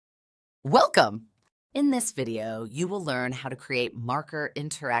Welcome! In this video, you will learn how to create marker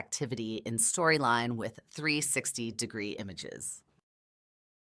interactivity in Storyline with 360-degree images.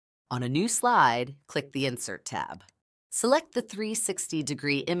 On a new slide, click the Insert tab. Select the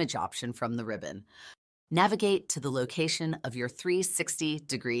 360-degree image option from the ribbon. Navigate to the location of your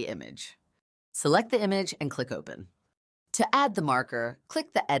 360-degree image. Select the image and click Open. To add the marker,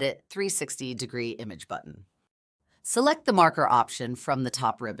 click the Edit 360-degree image button. Select the marker option from the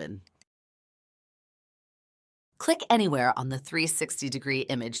top ribbon. Click anywhere on the 360-degree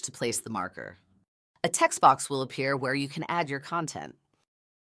image to place the marker. A text box will appear where you can add your content.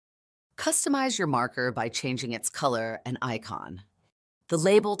 Customize your marker by changing its color and icon. The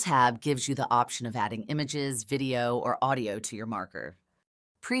Label tab gives you the option of adding images, video, or audio to your marker.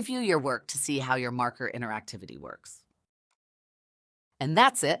 Preview your work to see how your marker interactivity works. And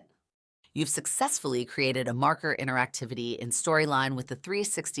that's it! You've successfully created a marker interactivity in Storyline with the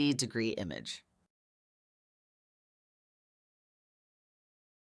 360-degree image.